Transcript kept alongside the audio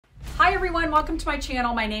everyone, welcome to my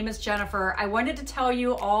channel. My name is Jennifer. I wanted to tell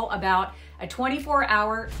you all about a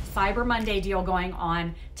 24-hour Cyber Monday deal going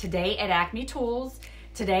on today at Acme Tools.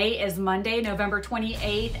 Today is Monday, November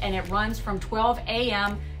 28th, and it runs from 12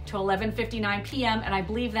 a.m. to 11:59 p.m. and I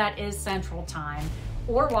believe that is Central Time,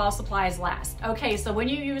 or while supplies last. Okay, so when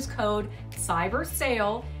you use code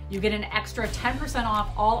CYBERSALE, you get an extra 10% off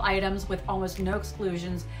all items with almost no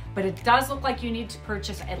exclusions, but it does look like you need to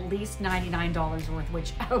purchase at least $99 worth,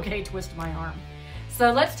 which, okay, twist my arm.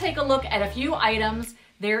 So let's take a look at a few items.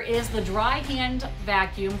 There is the dry hand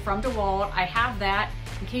vacuum from DeWalt. I have that.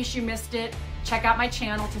 In case you missed it, check out my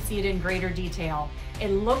channel to see it in greater detail. It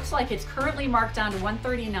looks like it's currently marked down to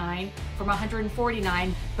 $139 from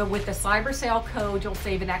 $149, but with the Cyber Sale code, you'll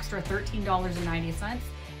save an extra $13.90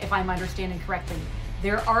 if I'm understanding correctly.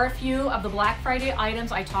 There are a few of the Black Friday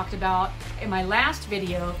items I talked about in my last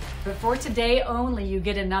video, but for today only, you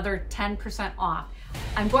get another 10% off.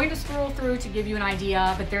 I'm going to scroll through to give you an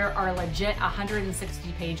idea, but there are legit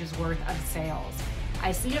 160 pages worth of sales.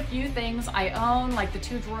 I see a few things I own, like the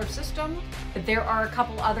 2-drawer system, but there are a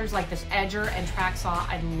couple others like this edger and track saw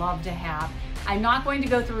I'd love to have. I'm not going to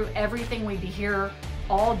go through everything. We'd be here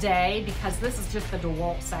all day because this is just the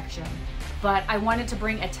DeWalt section, but I wanted to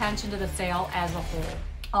bring attention to the sale as a whole.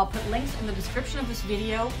 I'll put links in the description of this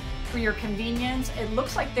video for your convenience. It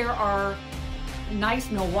looks like there are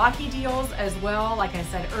nice Milwaukee deals as well. Like I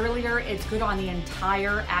said earlier, it's good on the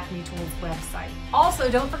entire Acme Tools website.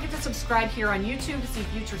 Also, don't forget to subscribe here on YouTube to see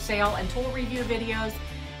future sale and tool review videos.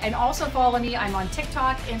 And also follow me. I'm on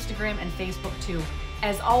TikTok, Instagram, and Facebook too.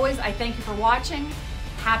 As always, I thank you for watching.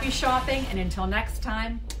 Happy shopping, and until next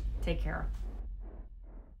time, take care.